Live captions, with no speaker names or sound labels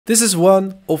This is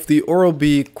one of the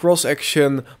Oral-B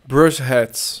Crossaction brush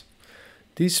heads.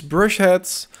 These brush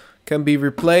heads can be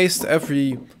replaced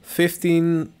every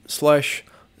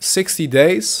 15/60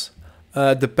 days.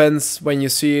 Depends when you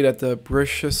see that the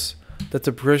brush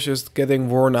is getting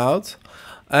worn out.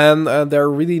 And they're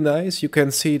really nice. You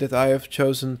can see that I have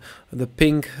chosen the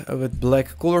pink with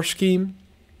black color scheme.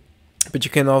 But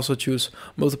you can also choose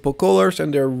multiple colors,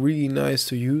 and they're really nice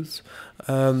to use.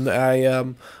 I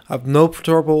have no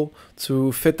trouble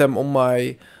to fit them on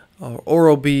my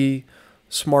Oral-B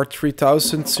Smart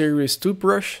 3000 series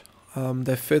toothbrush.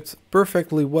 They fit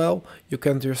perfectly well. You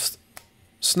can just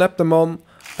snap them on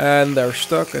and they're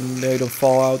stuck and they don't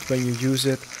fall out when you use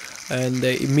it. And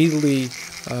they immediately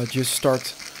just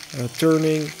start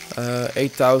turning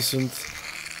 8,000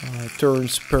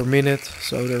 turns per minute.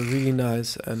 So they're really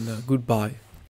nice, and goodbye.